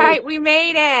it. We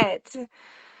made it.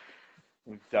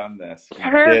 We've done this. We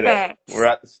did it. We're Perfect.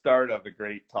 at the start of a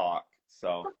great talk.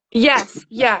 So Yes.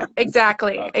 Yeah,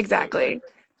 exactly. absolutely. Exactly.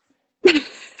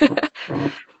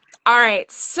 All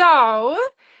right. So,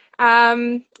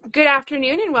 good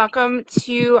afternoon and welcome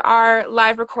to our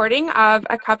live recording of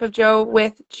A Cup of Joe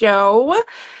with Joe.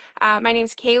 My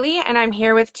name's Kaylee, and I'm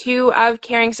here with two of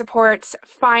Caring Support's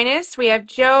finest. We have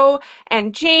Joe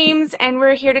and James, and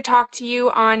we're here to talk to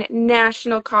you on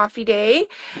National Coffee Day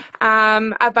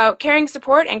about caring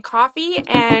support and coffee.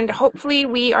 And hopefully,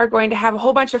 we are going to have a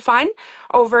whole bunch of fun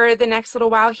over the next little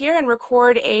while here and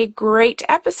record a great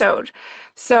episode.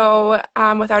 So,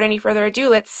 without any further ado,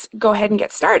 let's go ahead and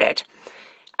get started.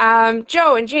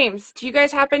 Joe and James, do you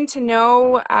guys happen to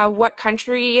know what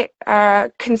country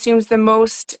consumes the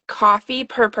most coffee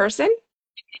per person?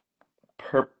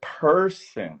 Per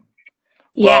person.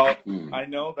 Yeah. Well, I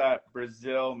know that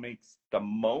Brazil makes the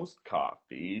most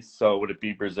coffee. So would it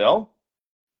be Brazil?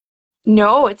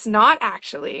 No, it's not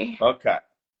actually. Okay.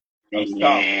 I'm stumped.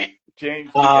 Nah.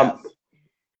 James, you guess.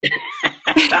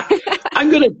 I'm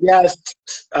gonna guess.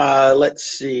 Let's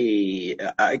see.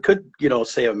 I could,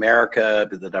 say America,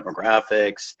 the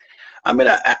demographics. I'm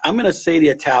gonna say the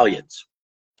Italians.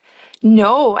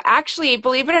 No, actually,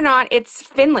 believe it or not, it's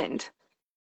Finland.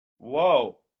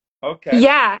 Whoa. Okay.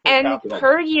 Yeah, Per and capita.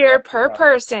 per year, Yeah, per per capita.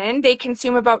 person, they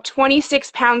consume about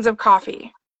 26 pounds of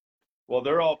coffee. Well,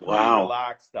 they're all pretty Wow.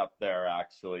 relaxed up there,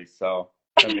 actually. So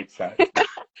that makes sense.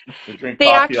 They drink They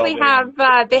coffee all actually day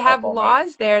and they up have all night.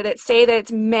 laws there that say that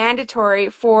it's mandatory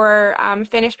for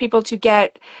Finnish people to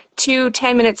get two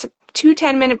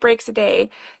 10-minute breaks a day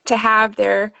to have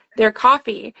their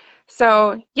coffee.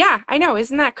 So yeah, I know,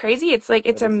 isn't that crazy? It's like That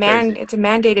is crazy. it's a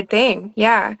mandated thing.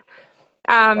 Yeah.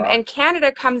 Wow. And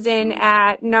Canada comes in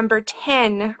at number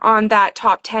 10 on that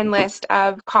top 10 list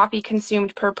of coffee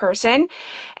consumed per person.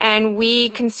 And we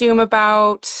consume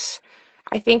about,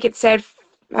 I think it said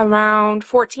around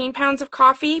 14 pounds of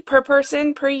coffee per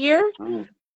person per year. Mm.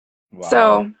 Wow.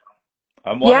 So,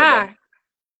 I'm one of them. yeah.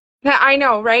 Yeah, I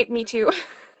know, right? Me too.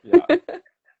 Yeah.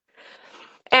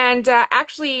 And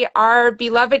actually, our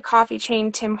beloved coffee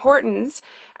chain, Tim Hortons,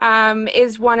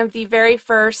 is one of the very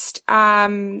first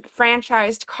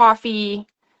franchised coffee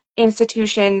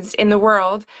institutions in the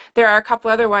world. There are a couple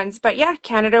other ones, but yeah,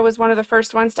 Canada was one of the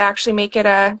first ones to actually make it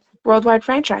a worldwide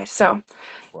franchise. So,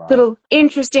 Wow. little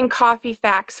interesting coffee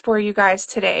facts for you guys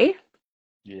today.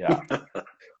 Yeah.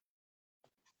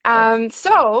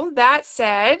 So that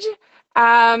said,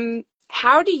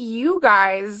 how do you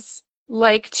guys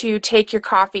like to take your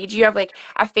coffee? Do you have like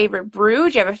a favorite brew?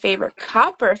 Do you have a favorite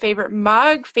cup or a favorite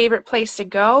mug, favorite place to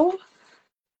go?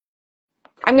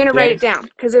 I'm gonna write it James? down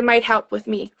because it might help with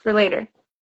me for later.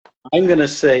 I'm gonna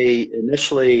say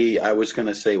initially I was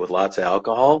gonna say with lots of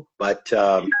alcohol, but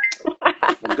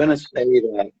I'm gonna say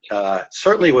that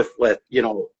certainly with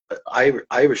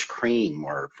Irish cream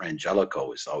or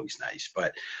Frangelico is always nice,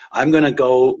 but I'm gonna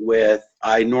go with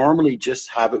I normally just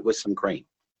have it with some cream.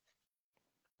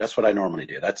 That's what I normally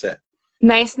do. That's it.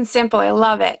 Nice and simple. I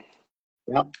love it.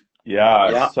 Yeah,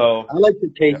 Yeah. yeah. So, I like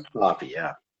to yeah. taste coffee.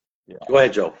 Yeah. Yeah. Go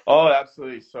ahead, Joe. Oh,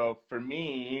 absolutely. So for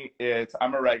me,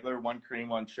 I'm a regular, one cream,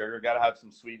 one sugar. Got to have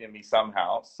some sweet in me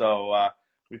somehow. So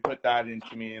we put that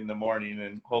into me in the morning,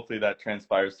 and hopefully that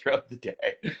transpires throughout the day,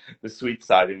 the sweet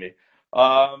side of me.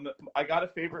 I got a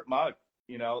favorite mug.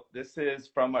 This is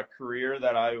from a career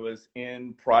that I was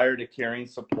in prior to Caring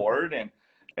Support,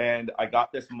 and I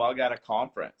got this mug at a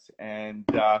conference, and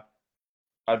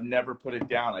I've never put it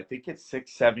down. I think it's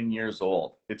 6, 7 years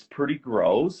old. It's pretty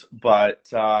gross, but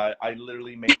I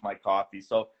literally make my coffee.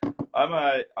 So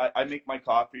I make my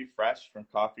coffee fresh from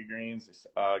coffee grains.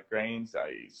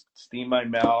 I steam my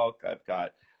milk. I've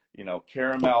got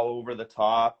caramel over the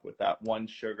top with that one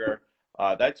sugar.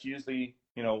 That's usually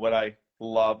what I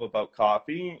love about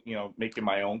coffee. Making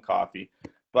my own coffee.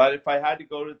 But if I had to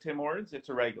go to Tim Hortons, it's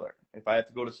a regular. If I had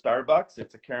to go to Starbucks,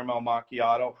 it's a caramel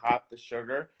macchiato, half the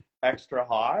sugar, extra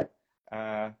hot.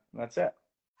 That's it.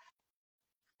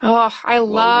 Oh, I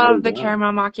Well, well love the done.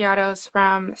 caramel macchiatos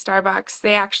from Starbucks.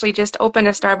 They actually just opened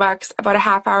a Starbucks about a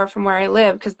half hour from where I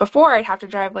live because before I'd have to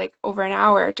drive like over an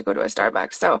hour to go to a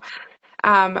Starbucks. So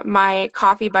my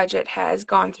coffee budget has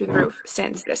gone through the roof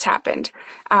since this happened.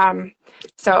 Um,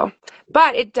 so,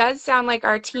 but it does sound like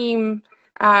our team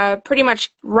pretty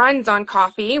much runs on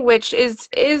coffee, which is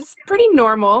pretty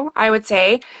normal, I would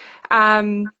say.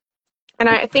 Um, And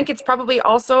I think it's probably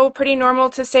also pretty normal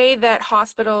to say that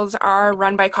hospitals are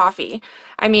run by coffee.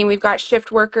 I mean, we've got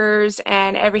shift workers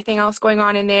and everything else going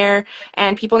on in there,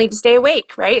 and people need to stay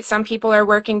awake, right? Some people are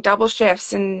working double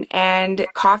shifts, and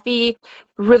coffee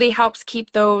really helps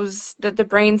keep the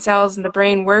brain cells and the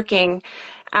brain working.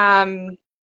 Um,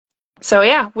 so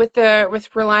yeah, with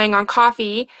relying on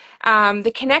coffee,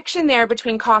 the connection there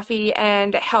between coffee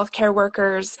and healthcare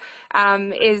workers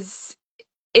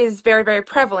is very, very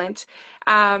prevalent.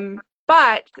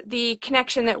 But the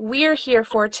connection that we're here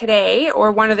for today,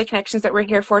 or one of the connections that we're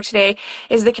here for today,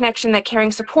 is the connection that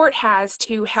Caring Support has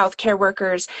to healthcare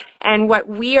workers and what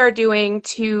we are doing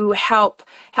to help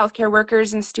healthcare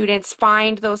workers and students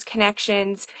find those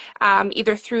connections,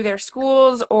 either through their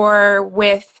schools or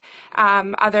with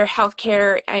other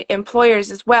healthcare employers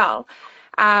as well.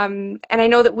 And I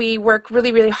know that we work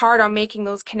really, really hard on making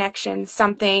those connections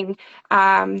something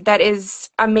that is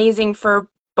amazing for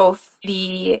both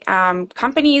the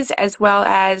companies as well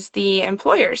as the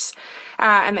employers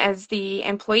and as the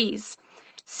employees.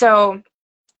 So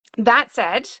that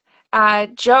said,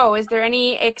 Joe, is there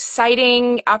any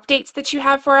exciting updates that you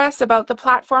have for us about the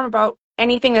platform, about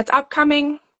anything that's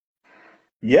upcoming?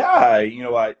 Yeah,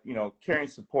 caring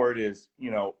support is,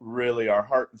 really our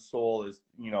heart and soul is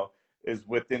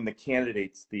within the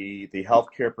candidates, the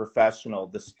healthcare professional,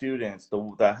 the students,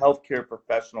 the healthcare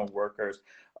professional workers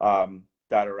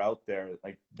that are out there.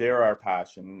 Like, they're our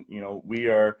passion. We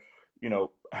are,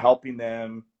 helping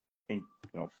them,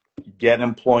 get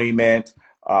employment,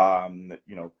 have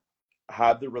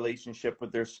the relationship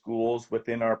with their schools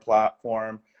within our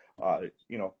platform.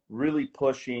 Really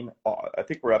pushing. I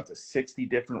think we're up to 60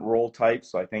 different role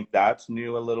types. So I think that's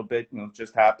new a little bit.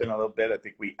 Just happened a little bit. I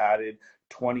think we added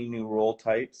 20 new role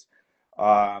types.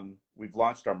 We've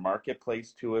launched our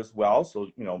marketplace too as well. So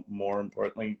more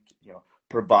importantly,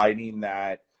 providing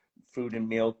that food and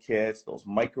meal kits, those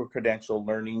micro credential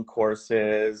learning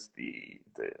courses, the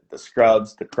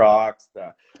scrubs, the Crocs,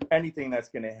 anything that's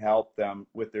going to help them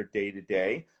with their day to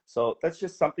day. So that's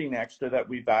just something extra that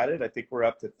we've added. I think we're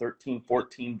up to 13,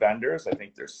 14 vendors. I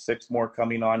think there's 6 more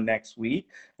coming on next week.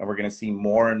 And we're going to see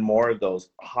more and more of those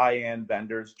high-end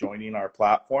vendors joining our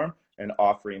platform and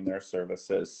offering their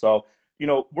services. So,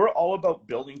 we're all about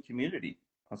building community.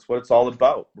 That's what it's all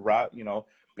about.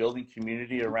 Building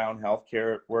community around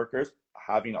healthcare workers,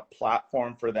 having a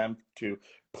platform for them to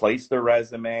place their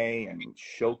resume and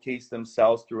showcase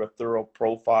themselves through a thorough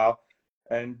profile.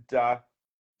 And I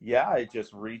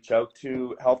just reach out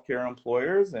to healthcare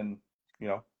employers and,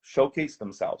 showcase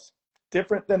themselves.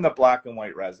 Different than the black and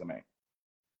white resume.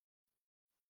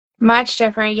 Much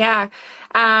different, yeah.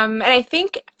 And I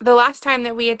think the last time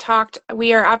that we had talked,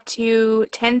 we are up to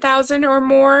 10,000 or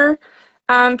more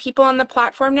people on the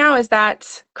platform now. Is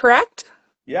that correct?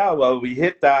 Yeah, well, we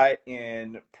hit that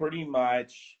in pretty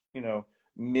much,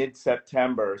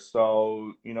 mid-September.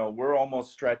 So, we're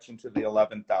almost stretching to the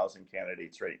 11,000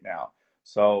 candidates right now.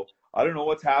 So I don't know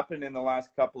what's happened in the last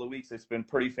couple of weeks. It's been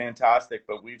pretty fantastic,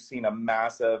 but we've seen a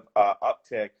massive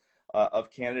uptick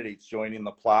of candidates joining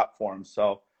the platform.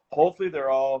 So hopefully they're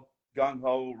all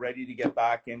gung-ho, ready to get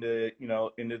back into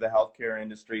the healthcare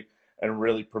industry and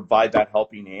really provide that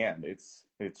helping hand. It's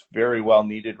very well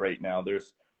needed right now.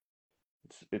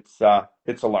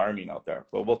 It's alarming out there,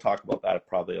 but we'll talk about that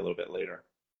probably a little bit later.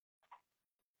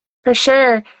 For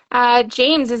sure.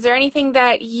 James, is there anything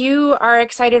that you are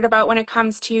excited about when it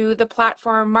comes to the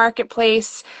platform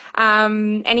marketplace?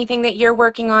 Anything that you're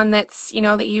working on that's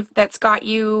got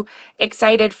you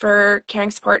excited for Caring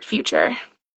Support future?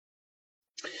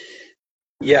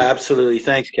 Yeah, absolutely.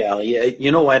 Thanks, Callie.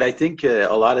 You know what? I think a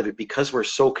lot of it, because we're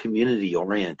so community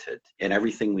oriented in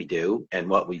everything we do and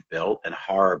what we've built and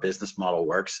how our business model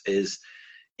works, is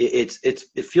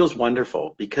it feels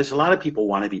wonderful, because a lot of people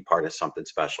want to be part of something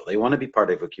special. They want to be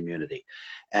part of a community.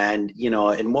 And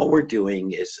and what we're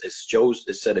doing is, as Joe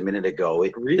said a minute ago,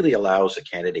 it really allows a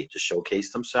candidate to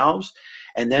showcase themselves.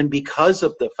 And then, because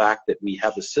of the fact that we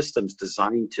have the systems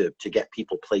designed to get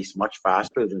people placed much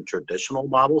faster than traditional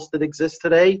models that exist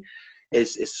today,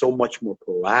 is so much more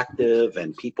proactive,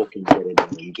 and people can get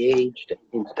engaged,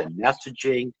 instant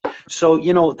messaging. So,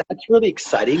 that's really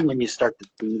exciting when you start to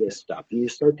see this stuff and you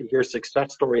start to hear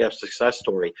success story after success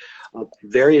story of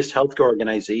various healthcare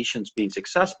organizations being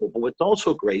successful. But what's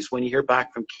also great is when you hear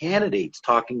back from candidates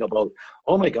talking about,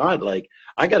 oh my God, like,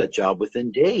 I got a job within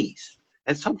days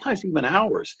and sometimes even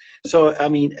hours. So, I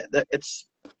mean,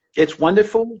 it's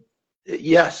wonderful.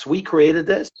 Yes, we created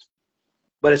this,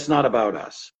 but it's not about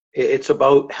us. It's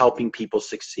about helping people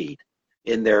succeed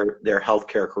in their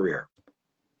healthcare career.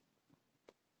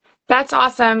 That's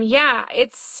awesome. Yeah,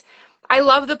 I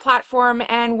love the platform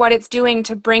and what it's doing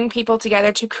to bring people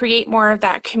together to create more of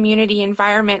that community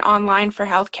environment online for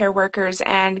healthcare workers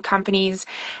and companies,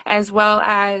 as well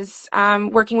as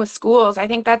working with schools. I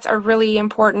think that's a really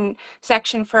important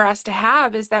section for us to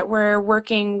have, is that we're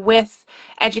working with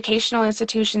educational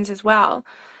institutions as well.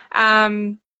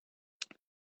 Um,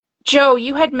 Joe,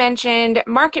 you had mentioned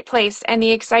Marketplace and the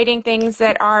exciting things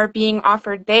that are being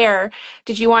offered there.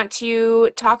 Did you want to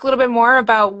talk a little bit more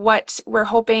about what we're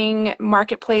hoping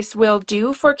Marketplace will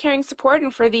do for caring support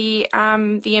and for the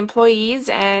employees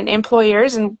and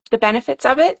employers and the benefits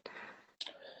of it?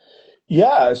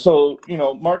 Yeah, so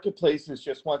marketplace is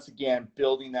just once again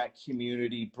building that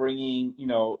community, bringing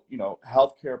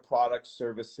healthcare products,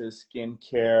 services,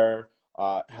 skincare,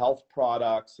 health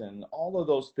products, and all of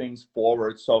those things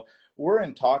forward. So we're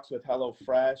in talks with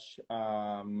HelloFresh.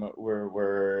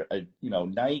 We're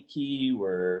Nike.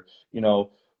 We're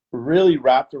really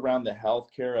wrapped around the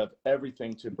healthcare of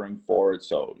everything to bring forward.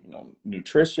 So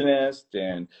nutritionist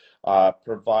and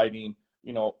providing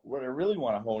what I really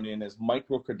want to hone in is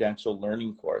micro-credential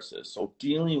learning courses. So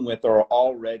dealing with our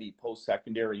already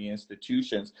post-secondary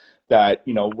institutions that,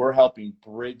 we're helping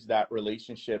bridge that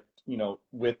relationship,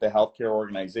 with the healthcare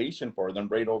organization for them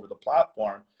right over the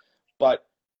platform. But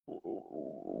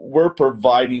we're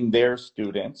providing their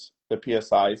students, the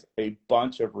PSIs, a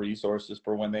bunch of resources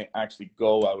for when they actually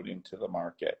go out into the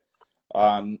market.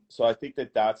 So I think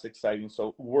that that's exciting.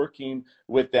 So working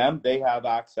with them, they have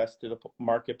access to the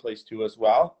marketplace too as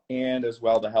well, and as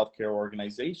well the healthcare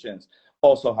organizations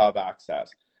also have access.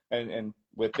 And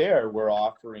with there, we're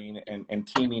offering and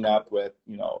teaming up with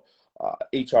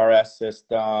HRS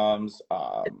systems,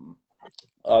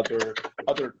 other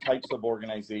types of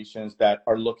organizations that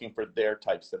are looking for their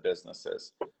types of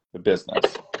the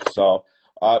business. So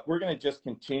we're going to just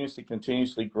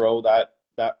continuously grow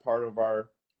that part of our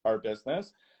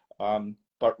business,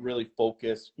 but really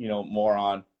focus, more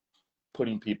on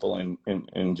putting people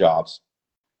in jobs.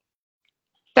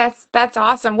 That's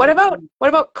awesome. What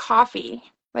about coffee?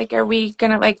 Like, are we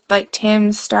gonna like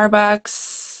Tim's,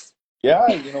 Starbucks? Yeah,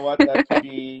 you know what? That could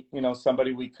be,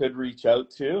 somebody we could reach out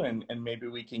to, and maybe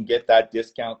we can get that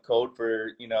discount code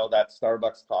for, that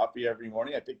Starbucks coffee every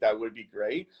morning. I think that would be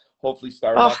great. Hopefully Oh,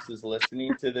 Starbucks is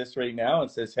listening to this right now and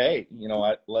says, "Hey, you know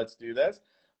what? Let's do this."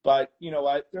 But you know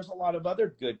what? There's a lot of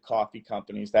other good coffee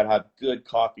companies that have good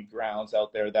coffee grounds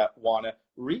out there that want to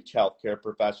reach healthcare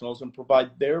professionals and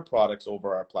provide their products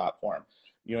over our platform.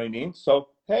 You know what I mean? So,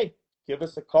 hey, give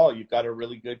us a call. You've got a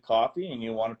really good coffee and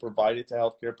you want to provide it to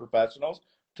healthcare professionals,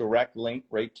 direct link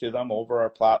right to them over our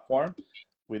platform.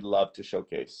 We'd love to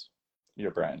showcase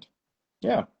your brand.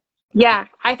 Yeah. yeah,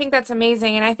 I think that's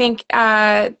amazing. And I think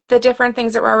the different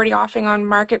things that we're already offering on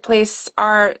Marketplace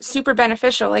are super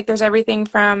beneficial. Like, there's everything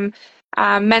from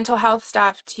mental health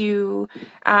stuff to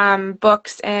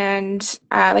books and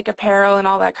like apparel and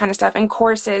all that kind of stuff, and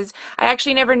courses. I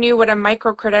actually never knew what a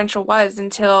micro credential was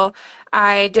until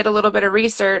I did a little bit of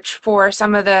research for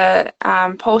some of the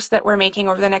posts that we're making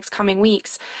over the next coming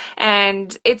weeks.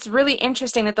 And it's really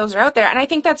interesting that those are out there. And I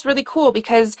think that's really cool,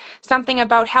 because something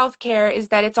about healthcare is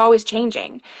that it's always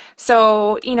changing.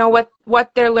 So,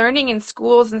 what they're learning in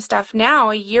schools and stuff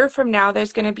now, a year from now,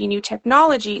 there's going to be new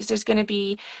technologies, there's going to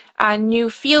be new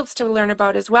fields to learn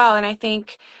about as well. And I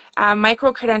think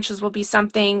micro credentials will be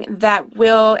something that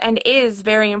will and is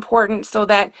very important, so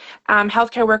that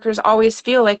healthcare workers always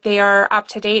feel like they are up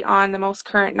to date on the most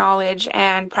current knowledge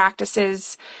and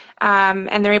practices,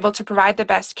 and they're able to provide the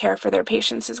best care for their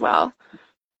patients as well.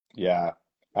 Yeah,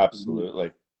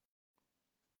 absolutely.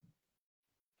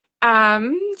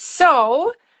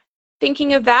 So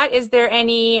thinking of that, is there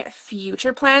any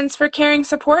future plans for caring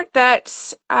support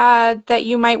that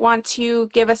you might want to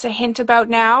give us a hint about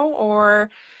now,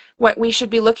 or what we should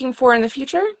be looking for in the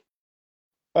future?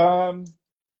 Um,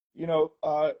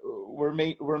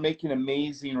 we're making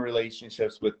amazing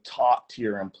relationships with top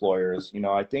tier employers.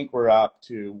 I think we're up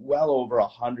to well over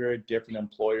 100 different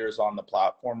employers on the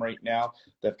platform right now.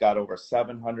 They've got over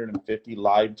 750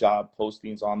 live job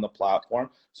postings on the platform.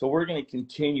 So we're going to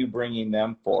continue bringing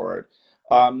them forward.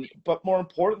 But more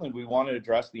importantly, we want to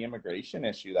address the immigration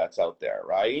issue that's out there,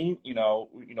 right?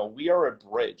 We are a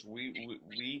bridge.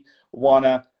 We want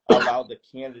to allow the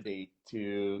candidate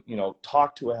to,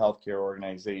 talk to a healthcare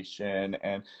organization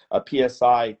and a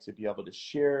PSI to be able to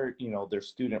share, their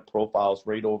student profiles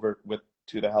right over with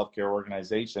to the healthcare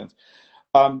organizations.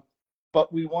 Um,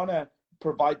 but we want to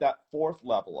provide that fourth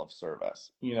level of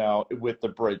service, with the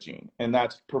bridging, and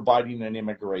that's providing an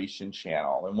immigration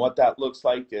channel. And what that looks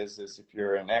like is if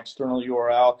you're an external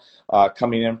URL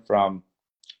coming in from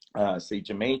say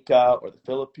Jamaica or the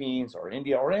Philippines or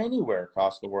India or anywhere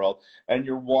across the world, and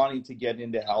you're wanting to get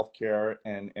into healthcare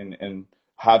and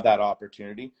have that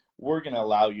opportunity, we're going to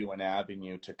allow you an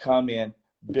avenue to come in,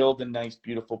 build a nice,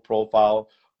 beautiful profile,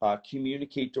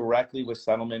 communicate directly with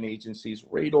settlement agencies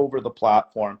right over the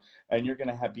platform, and you're going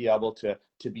to be able to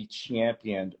be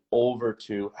championed over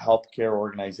to healthcare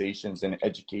organizations and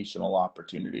educational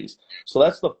opportunities. So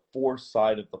that's the fourth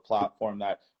side of the platform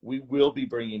that we will be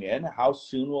bringing in. How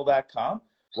soon will that come?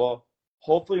 Well,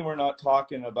 hopefully we're not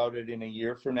talking about it in a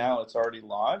year from now. It's already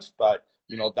launched, but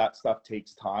that stuff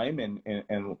takes time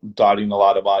and dotting a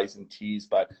lot of I's and T's,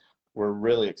 but we're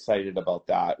really excited about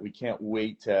that. We can't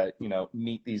wait to,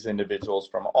 meet these individuals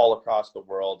from all across the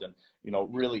world and,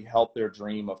 really help their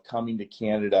dream of coming to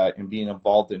Canada and being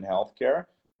involved in healthcare.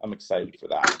 I'm excited for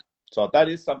that. So that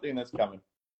is something that's coming.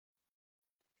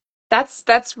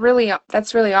 That's really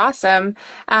awesome.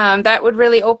 That would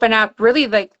really open up really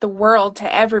like the world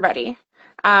to everybody.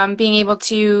 Being able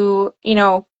to,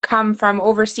 come from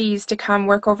overseas to come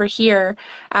work over here,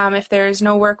 if there's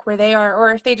no work where they are,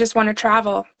 or if they just want to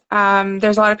travel.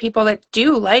 There's a lot of people that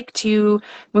do like to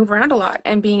move around a lot,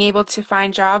 and being able to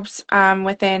find jobs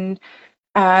within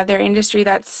their industry,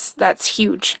 that's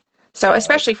huge. So Yeah,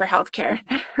 especially for healthcare.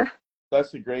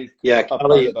 that's a great Yeah, part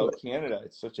Kelly. about Canada.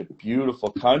 It's such a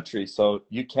beautiful country, so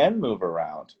you can move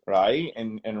around, right?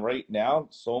 And right now,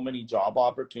 so many job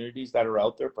opportunities that are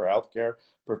out there for healthcare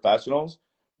professionals.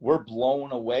 We're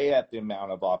blown away at the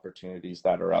amount of opportunities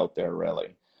that are out there,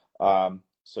 really.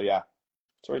 So yeah,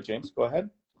 sorry, James, go ahead.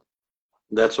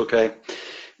 That's okay.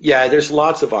 Yeah, there's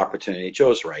lots of opportunity.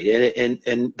 Joe's right,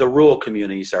 and the rural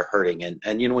communities are hurting.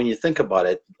 And when you think about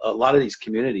it, a lot of these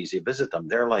communities, you visit them,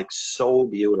 they're like so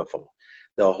beautiful.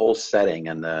 The whole setting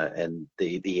and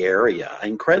the area,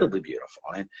 incredibly beautiful,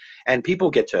 and people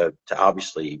get to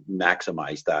obviously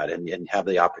maximize that and have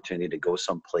the opportunity to go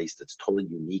someplace that's totally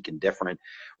unique and different,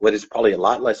 where there's probably a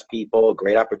lot less people,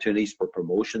 great opportunities for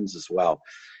promotions as well.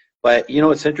 But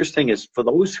what's interesting is for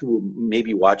those who may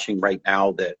be watching right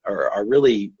now that are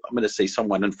really, I'm going to say,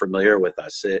 somewhat unfamiliar with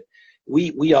us,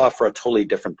 we offer a totally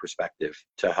different perspective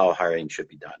to how hiring should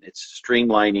be done. It's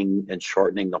streamlining and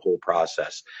shortening the whole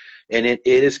process. And it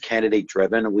is candidate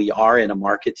driven. We are in a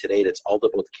market today that's all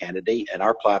about candidate, and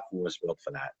our platform was built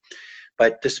for that.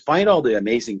 But despite all the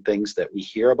amazing things that we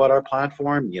hear about our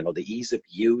platform, the ease of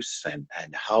use and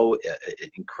how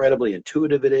incredibly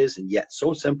intuitive it is, and yet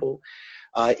so simple,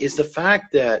 is the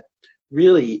fact that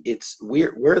really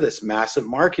we're this massive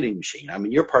marketing machine. I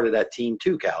mean, you're part of that team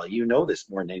too, Callie. You know this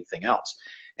more than anything else.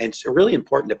 And it's really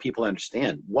important that people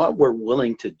understand what we're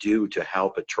willing to do to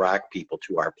help attract people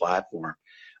to our platform,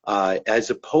 as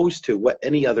opposed to what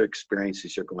any other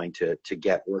experiences you're going to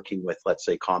get working with, let's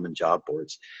say, common job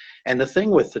boards. And the thing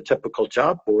with the typical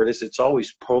job board is it's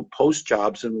always post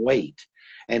jobs and wait.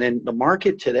 And in the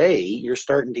market today, you're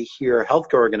starting to hear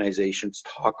healthcare organizations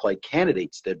talk like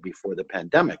candidates did before the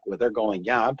pandemic, where they're going,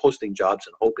 yeah, I'm posting jobs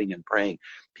and hoping and praying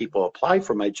people apply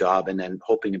for my job, and then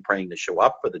hoping and praying to show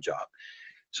up for the job.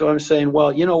 So I'm saying,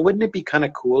 well, wouldn't it be kind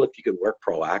of cool if you could work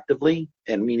proactively?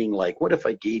 And meaning, like, what if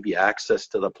I gave you access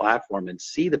to the platform and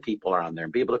see the people are on there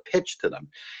and be able to pitch to them?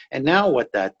 And now what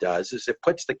that does is it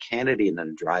puts the candidate in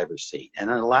the driver's seat, and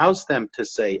it allows them to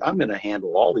say, I'm going to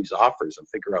handle all these offers and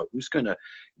figure out who's going to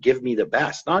give me the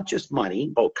best, not just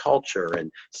money, but culture and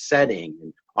setting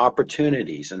and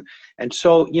opportunities. And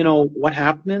so, what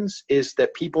happens is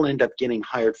that people end up getting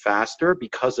hired faster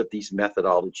because of these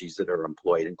methodologies that are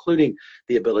employed, including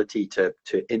the ability to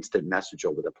instant message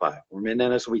over the platform. And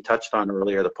then, as we touched on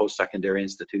earlier, the post-secondary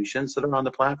institutions that are on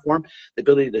the platform, the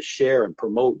ability to share and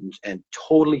promote and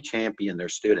totally champion their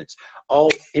students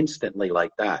all instantly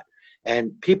like that.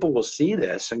 And people will see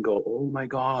this and go, oh my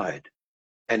God.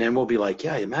 And then we'll be like,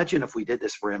 yeah, imagine if we did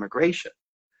this for immigration.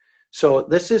 So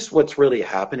this is what's really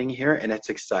happening here, and it's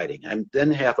exciting. And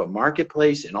then have a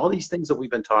marketplace and all these things that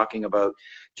we've been talking about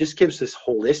just gives this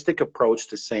holistic approach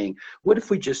to saying, what if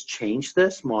we just change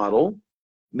this model,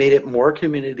 made it more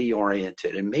community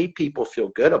oriented, and made people feel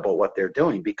good about what they're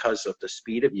doing because of the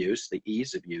speed of use, the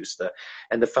ease of use,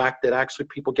 and the fact that actually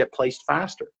people get placed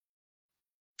faster.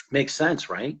 Makes sense,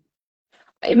 right?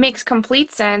 It makes complete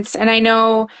sense. And I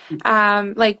know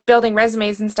like building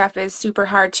resumes and stuff is super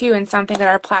hard too. And something that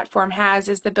our platform has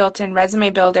is the built-in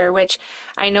resume builder, which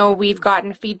I know we've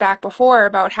gotten feedback before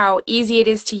about how easy it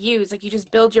is to use. Like you just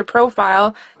build your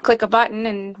profile, click a button,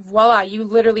 and voila, you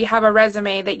literally have a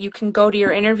resume that you can go to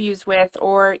your interviews with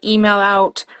or email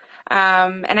out.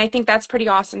 And I think that's pretty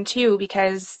awesome too,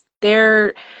 because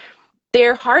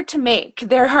they're hard to make.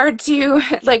 They're hard to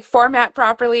like format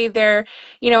properly. They're,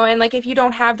 and like if you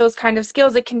don't have those kind of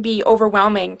skills, it can be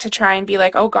overwhelming to try and be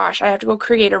like, oh gosh, I have to go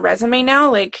create a resume now.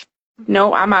 Like,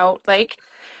 no, I'm out. Like,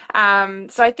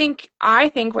 so I think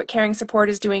what Caring Support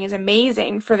is doing is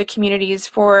amazing for the communities,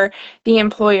 for the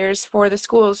employers, for the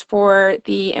schools, for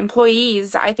the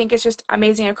employees. I think it's just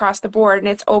amazing across the board, and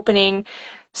it's opening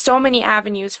so many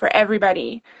avenues for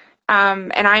everybody.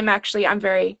 And I'm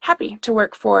very happy to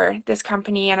work for this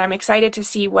company, and I'm excited to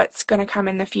see what's going to come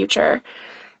in the future.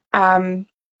 Um,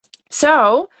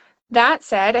 so that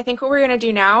said, I think what we're going to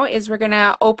do now is we're going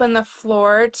to open the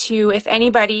floor to if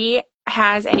anybody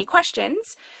has any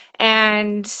questions.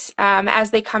 And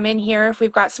as they come in here, if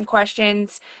we've got some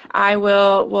questions,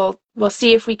 we'll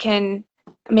see if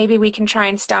maybe we can try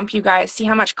and stump you guys, see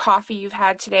how much coffee you've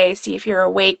had today, see if you're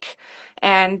awake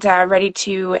and ready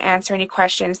to answer any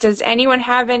questions. Does anyone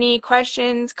have any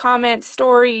questions, comments,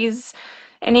 stories,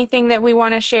 anything that we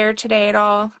want to share today at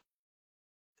all?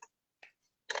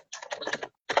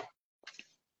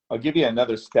 I'll give you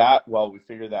another stat while we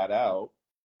figure that out.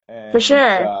 For And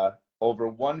sure. over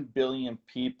 1 billion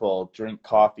people drink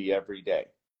coffee every day.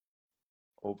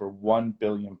 Over 1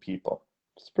 billion people.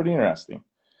 It's pretty interesting.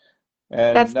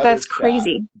 And another That's stat,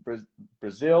 crazy.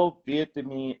 Brazil,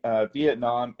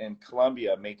 Vietnam, and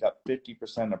Colombia make up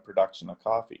 50% of production of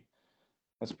coffee.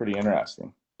 That's pretty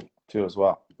interesting too as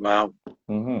well. Wow.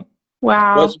 Mm-hmm.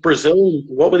 Wow. Was Brazil,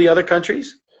 what were the other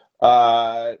countries?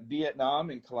 Vietnam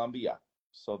and Colombia.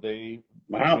 So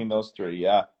Wow. between those three,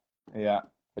 yeah. Yeah.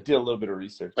 I did a little bit of I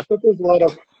research. thought there's a lot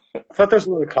of I thought there's a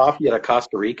lot of coffee out of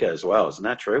Costa Rica as well. Isn't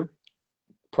that true?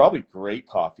 Probably great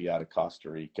coffee out of Costa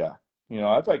Rica.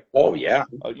 I'd like, Oh yeah.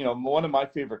 one of my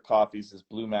favorite coffees is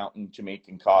Blue Mountain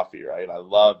Jamaican coffee, right? I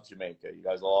love Jamaica. You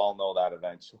guys will all know that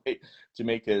eventually.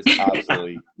 Jamaica is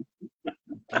absolutely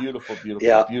beautiful, beautiful,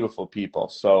 Yeah. beautiful people.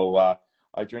 So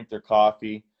I drink their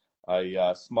coffee.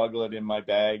 I smuggle it in my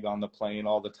bag on the plane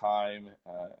all the time,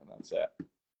 and that's it.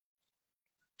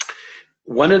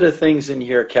 One of the things in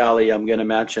here, Callie, I'm going to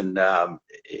mention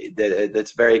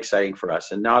that's very exciting for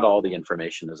us, and not all the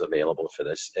information is available for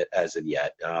this as of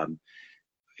yet.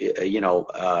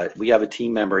 We have a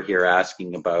team member here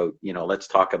asking about, let's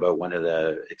talk about one of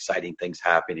the exciting things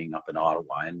happening up in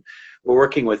Ottawa. And we're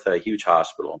working with a huge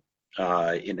hospital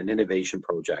in an innovation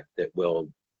project that will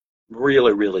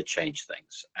really, really change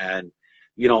things. And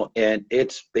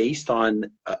it's based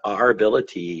on our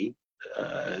ability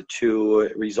to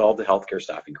resolve the healthcare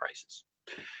staffing crisis.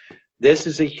 This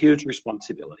is a huge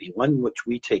responsibility, one which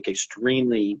we take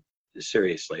extremely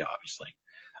seriously, obviously,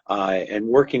 and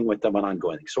working with them on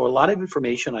ongoing. So a lot of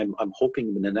information I'm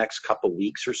hoping in the next couple of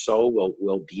weeks or so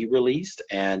will be released,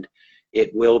 and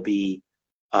it will be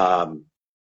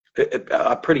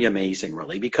pretty amazing,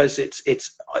 really, because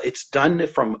it's done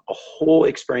from a whole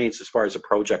experience as far as a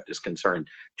project is concerned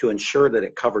to ensure that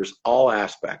it covers all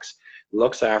aspects,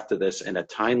 looks after this in a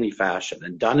timely fashion,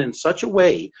 and done in such a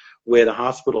way where the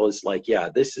hospital is like, yeah,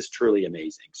 this is truly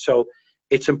amazing. So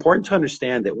it's important to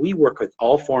understand that we work with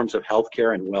all forms of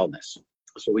healthcare and wellness.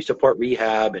 So we support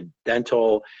rehab and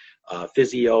dental,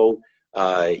 physio,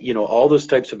 all those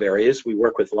types of areas. We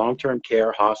work with long-term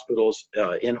care hospitals,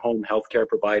 in-home healthcare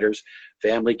providers,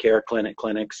 family care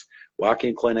clinics,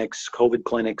 walk-in clinics, COVID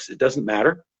clinics. It doesn't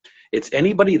matter. It's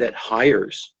anybody that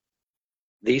hires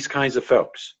these kinds of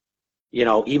folks,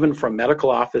 even from medical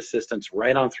office assistants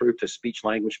right on through to speech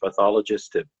language pathologists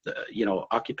to,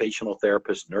 occupational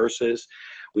therapists, nurses.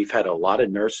 We've had a lot of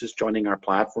nurses joining our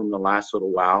platform the last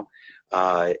little while.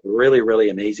 Really, really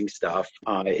amazing stuff.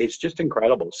 It's just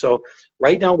incredible. So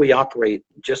right now we operate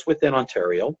just within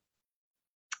Ontario,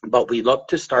 but we look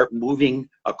to start moving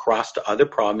across to other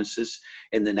provinces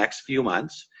in the next few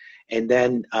months, and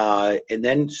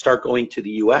then start going to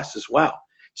the US as well.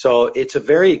 So it's a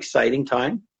very exciting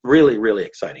time, really, really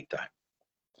exciting time.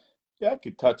 Yeah, I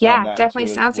could touch on Yeah, that definitely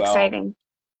too as sounds well. exciting.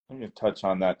 I'm going to touch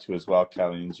on that too as well,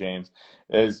 Kelly and James,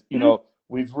 is, Mhm.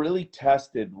 we've really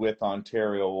tested with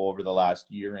Ontario over the last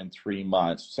year and 3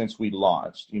 months since we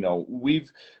launched.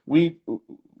 We've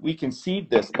we conceived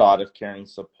this thought of caring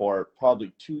support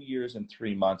probably 2 years and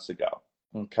 3 months ago.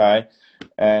 Okay.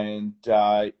 And,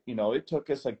 it took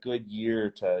us a good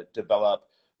year to develop,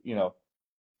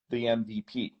 the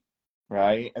MVP,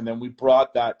 right? And then we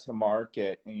brought that to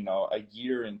market, a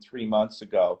year and 3 months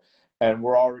ago, and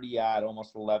we're already at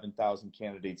almost 11,000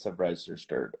 candidates have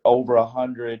registered, over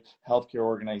 100 healthcare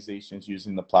organizations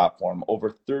using the platform, over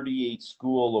 38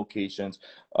 school locations,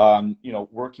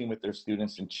 working with their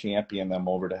students and champion them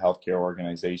over to healthcare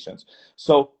organizations.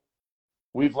 So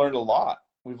we've learned a lot.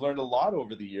 we've learned a lot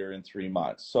over the year in 3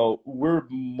 months. So we're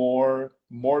more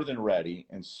than ready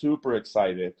and super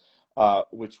excited,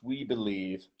 which we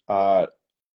believe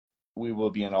we will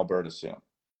be in Alberta soon.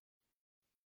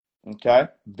 Okay, Well,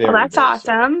 very that's very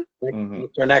soon. awesome.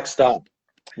 That's our next stop.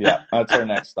 Yeah, that's our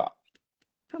next stop.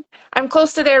 I'm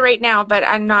close to there right now, but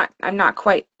I'm not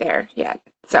quite there yet.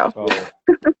 So So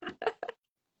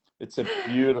it's a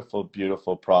beautiful,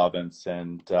 beautiful province,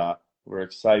 and we're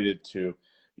excited to,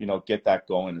 get that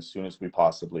going as soon as we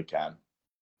possibly can.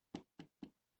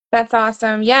 that's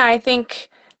awesome. Yeah, I think,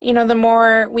 the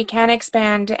more we can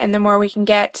expand and the more we can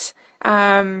get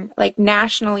like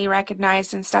nationally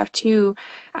recognized and stuff too,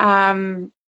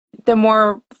 um, the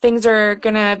more things are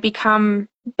gonna become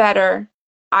better,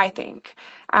 I think,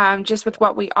 just with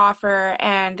what we offer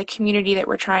and the community that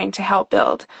we're trying to help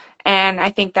build. And I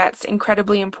think that's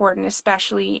incredibly important,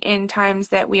 especially in times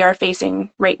that we are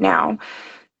facing right now.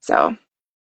 So,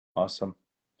 Awesome.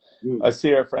 Mm. I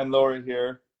see our friend Laura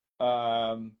here.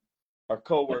 Our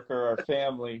coworker, our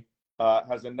family,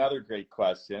 has another great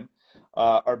question.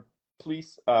 Are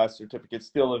police certificates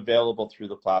still available through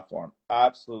the platform?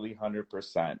 Absolutely,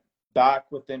 100%. Back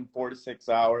within 4 to 6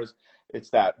 hours. It's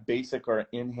that basic or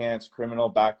enhanced criminal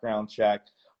background check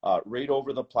right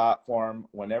over the platform.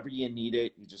 Whenever you need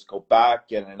it, you just go back,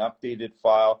 get an updated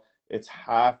file. It's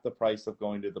half the price of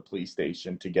going to the police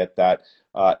station to get that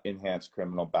enhanced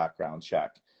criminal background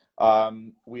check.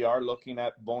 We are looking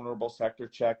at vulnerable sector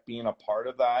check being a part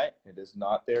of that. It is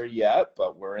not there yet,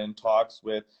 but we're in talks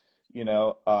with,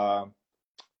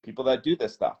 people that do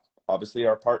this stuff. Obviously,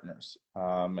 our partners,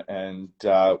 and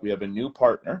we have a new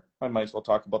partner. I might as well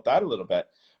talk about that a little bit.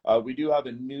 We do have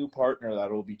a new partner that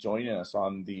will be joining us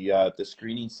on the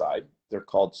screening side. They're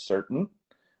called Certain,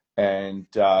 and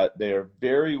they're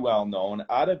very well known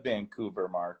out of Vancouver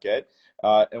market,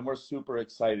 and we're super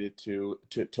excited to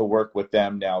work with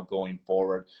them now going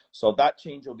forward. So that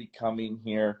change will be coming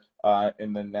here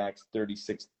in the next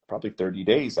 36, probably 30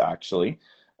 days actually,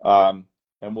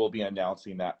 and we'll be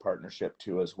announcing that partnership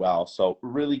too as well. So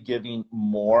really giving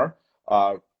more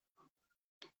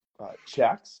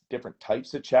checks, different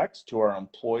types of checks to our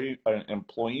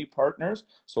employee partners.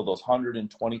 So those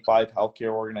 125 healthcare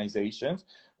organizations,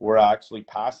 we're actually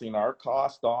passing our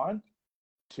cost on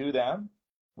to them,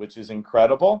 which is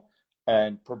incredible,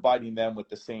 and providing them with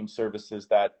the same services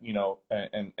that,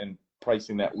 and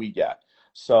pricing that we get.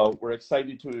 So we're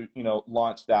excited to,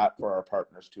 launch that for our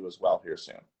partners too as well here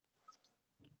soon.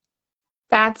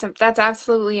 that's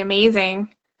absolutely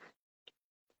amazing.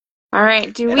 All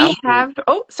right. Do And we have,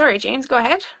 oh, sorry, James, go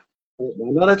ahead.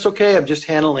 no, that's okay. I'm just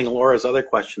handling Laura's other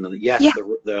question. Yes, Yeah.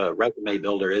 the resume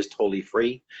builder is totally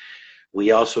free.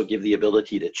 We also give the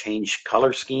ability to change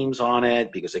color schemes on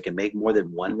it because it can make more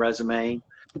than one resume.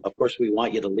 Of course, we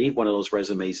want you to leave one of those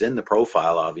resumes in the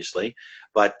profile, obviously,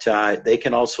 but they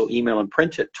can also email and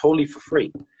print it totally for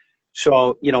free.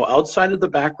 So, outside of the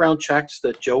background checks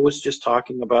that Joe was just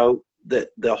talking about,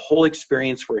 the whole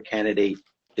experience for a candidate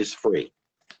is free.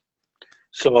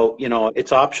 So,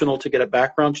 it's optional to get a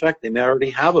background check. They may already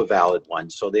have a valid one,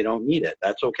 so they don't need it.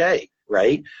 That's okay,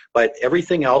 right? But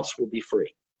everything else will be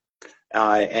free.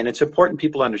 And it's important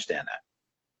people understand that.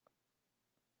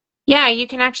 Yeah, you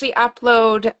can actually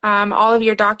upload all of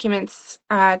your documents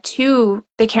to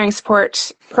the caring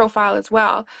support profile as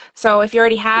well. So if you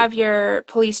already have your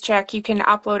police check, you can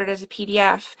upload it as a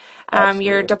PDF. Your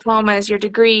Absolutely. diplomas, your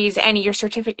degrees, any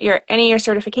your any of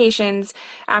your certifications,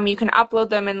 you can upload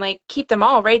them and like keep them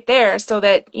all right there so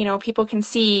that people can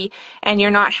see, and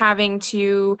you're not having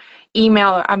to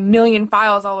email a million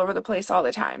files all over the place all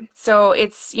the time. So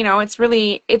it's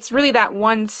really that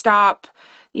one stop,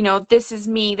 this is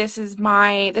me, this is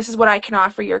what I can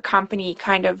offer your company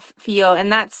kind of feel.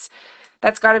 And that's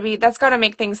got to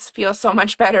make things feel so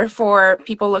much better for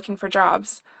people looking for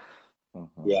jobs.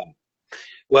 Mm-hmm. Yeah.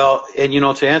 Well, and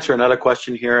to answer another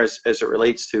question here as it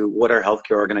relates to what are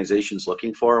healthcare organizations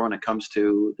looking for when it comes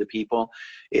to the people,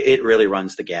 it really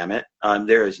runs the gamut.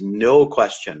 There is no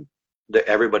question that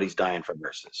everybody's dying for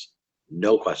nurses.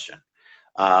 No question.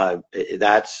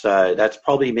 That's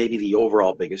probably maybe the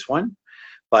overall biggest one.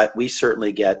 But we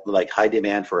certainly get like high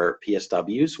demand for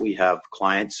PSWs. We have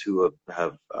clients who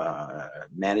have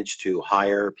managed to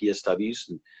hire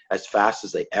PSWs as fast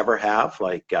as they ever have.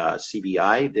 Like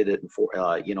CBI did it in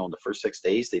in the first 6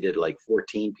 days. They did like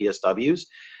 14 PSWs,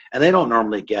 and they don't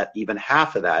normally get even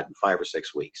half of that in 5 or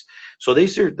 6 weeks. So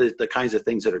these are the kinds of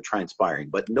things that are transpiring.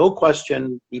 But no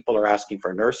question, people are asking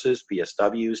for nurses,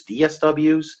 PSWs,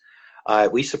 DSWs.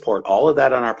 We support all of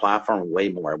that on our platform, way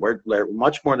more. We're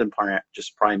much more than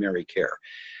just primary care.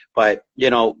 But,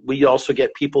 we also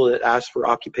get people that ask for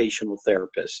occupational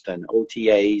therapists and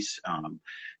OTAs.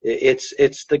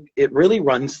 It really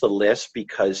runs the list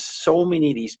because so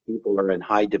many of these people are in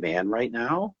high demand right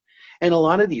now. And a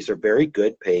lot of these are very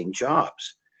good paying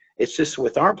jobs. It's just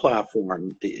with our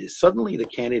platform, suddenly the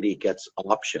candidate gets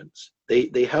options.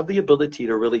 They have the ability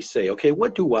to really say, okay,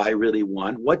 what do I really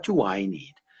want? What do I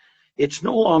need? It's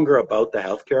no longer about the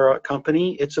healthcare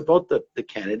company. It's about the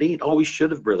candidate. It always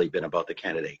should have really been about the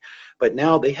candidate. But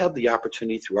now they have the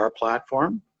opportunity through our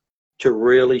platform to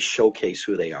really showcase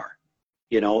who they are.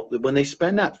 When they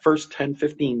spend that first 10,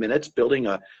 15 minutes building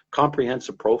a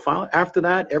comprehensive profile, after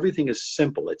that, everything is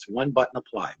simple. It's one button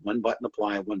apply, one button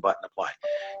apply, one button apply.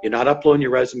 You're not uploading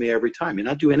your resume every time. You're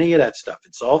not doing any of that stuff.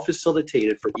 It's all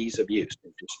facilitated for ease of use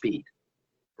and for speed,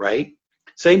 right?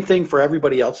 Same thing for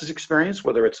everybody else's experience,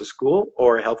 whether it's a school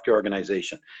or a healthcare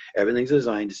organization. Everything's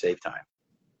designed to save time.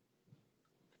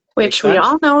 Which we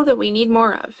all know that we need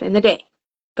more of in the day.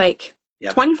 Like,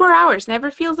 yep. 24 hours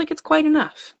never feels like it's quite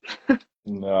enough.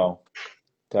 No,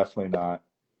 definitely not.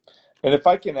 And if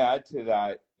I can add to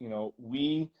that,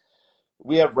 we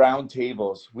have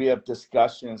roundtables, we have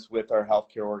discussions with our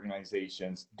healthcare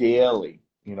organizations daily.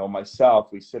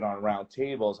 Myself, we sit on round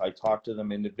tables. I talk to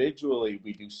them individually.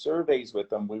 We do surveys with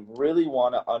them. We really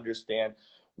want to understand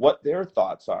what their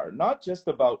thoughts are, not just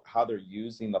about how they're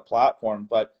using the platform,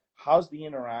 but how's the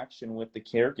interaction with the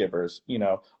caregivers,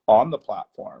 on the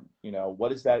platform.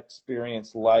 What is that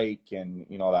experience like, and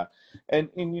that. And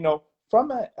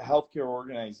from a healthcare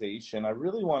organization, I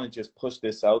really want to just push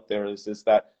this out there is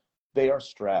that they are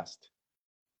stressed.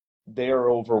 They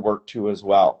are overworked too as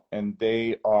well. And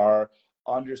they are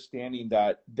understanding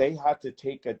that they have to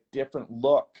take a different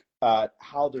look at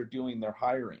how they're doing their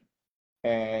hiring.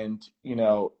 And,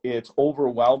 it's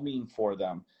overwhelming for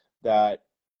them that,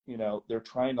 they're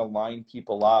trying to line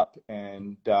people up,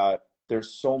 and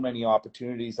there's so many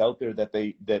opportunities out there that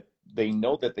they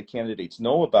know that the candidates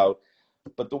know about.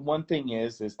 But the one thing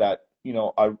is that,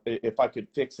 if I could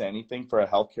fix anything for a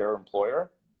healthcare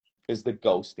employer, is the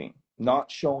ghosting,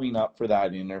 not showing up for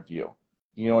that interview.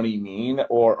 You know what I mean?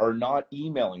 Or not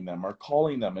emailing them or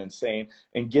calling them and saying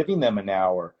and giving them an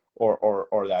hour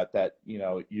or that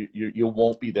you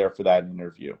won't be there for that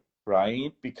interview,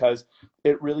 right? Because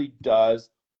it really does.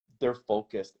 They're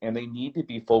focused, and they need to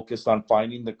be focused on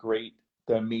finding the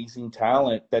amazing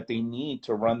talent that they need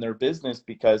to run their business,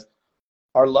 because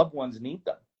our loved ones need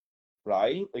them,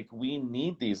 right? Like, we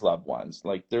need these loved ones.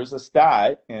 Like, there's a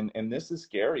stat, and this is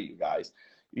scary, you guys.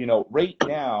 Right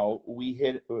now we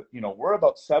hit, we're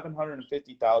about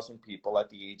 750,000 people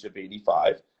at the age of 85.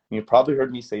 And you've probably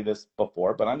heard me say this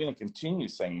before, but I'm going to continue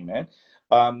saying it.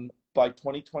 By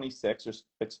 2026, there's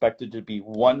expected to be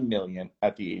 1 million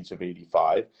at the age of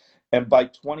 85. And by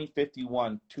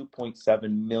 2051,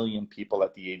 2.7 million people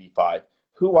at the 85.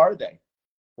 Who are they?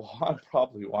 Well, I'm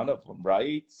probably one of them,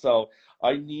 right? So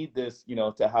I need this,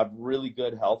 to have really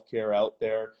good healthcare out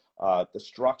there. The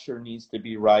structure needs to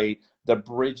be right. The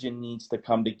bridging needs to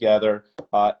come together.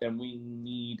 And we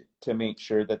need to make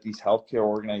sure that these healthcare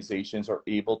organizations are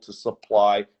able to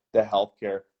supply the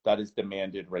healthcare that is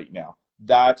demanded right now.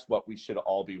 That's what we should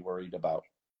all be worried about.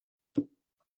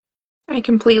 I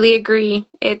completely agree.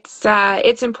 It's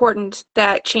important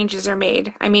that changes are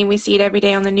made. I mean, we see it every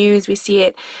day on the news. We see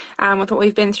it with what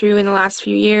we've been through in the last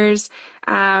few years,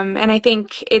 and I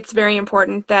think it's very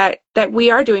important that we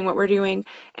are doing what we're doing,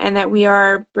 and that we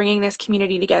are bringing this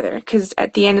community together. Because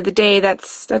at the end of the day,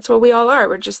 that's what we all are.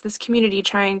 We're just this community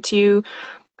trying to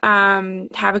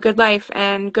have a good life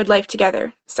and good life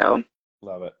together. So,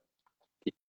 love it.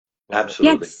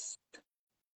 Absolutely. Yes.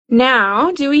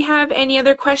 Now, do we have any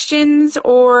other questions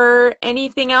or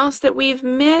anything else that we've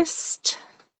missed?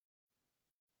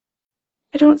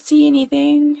 I don't see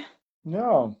anything.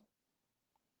 No.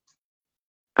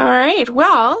 All right.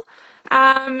 Well,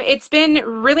 it's been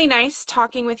really nice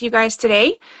talking with you guys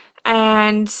today.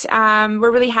 And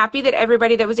we're really happy that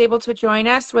everybody that was able to join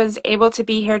us was able to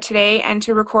be here today and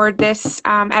to record this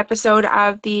episode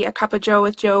of the A Cup of Joe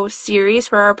with Joe series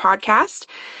for our podcast.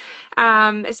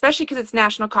 Especially because it's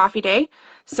National Coffee Day.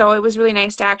 So it was really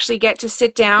nice to actually get to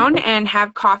sit down and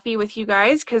have coffee with you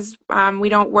guys, because we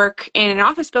don't work in an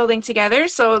office building together.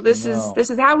 So this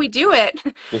is how we do it.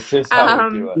 This is how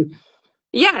we do it.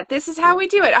 Yeah, this is how we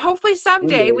do it. Hopefully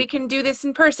someday we can do this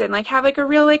in person, like have like a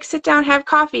real sit down, have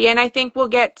coffee. And I think we'll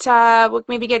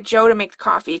maybe get Joe to make the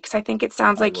coffee, because I think it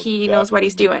sounds like he knows what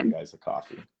he's doing. You guys a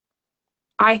coffee.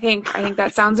 I think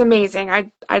that sounds amazing.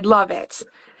 I'd love it.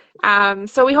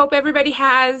 So we hope everybody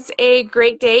has a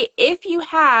great day. If you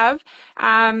have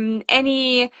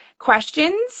any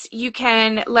questions, you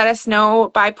can let us know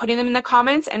by putting them in the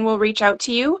comments and we'll reach out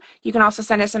to you. You can also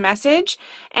send us a message.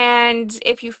 And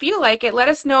if you feel like it, let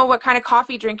us know what kind of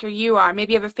coffee drinker you are.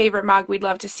 Maybe you have a favorite mug. We'd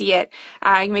love to see it.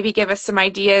 Maybe give us some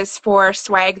ideas for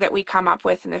swag that we come up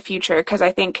with in the future, because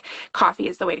I think coffee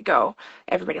is the way to go.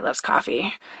 Everybody loves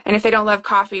coffee. And if they don't love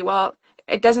coffee, well,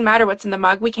 it doesn't matter what's in the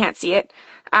mug. We can't see it.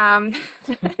 Um,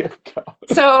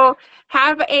 so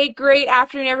have a great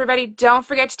afternoon, everybody. Don't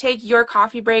forget to take your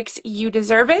coffee breaks. You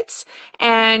deserve it.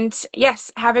 And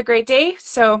yes, have a great day.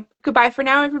 So goodbye for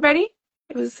now, everybody.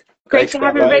 It was great Thanks, to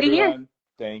have guys. Bye, everybody here. everyone.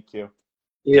 Thank you.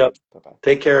 Yep. Bye-bye.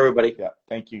 Take care, everybody. Yeah.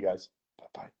 Thank you, guys.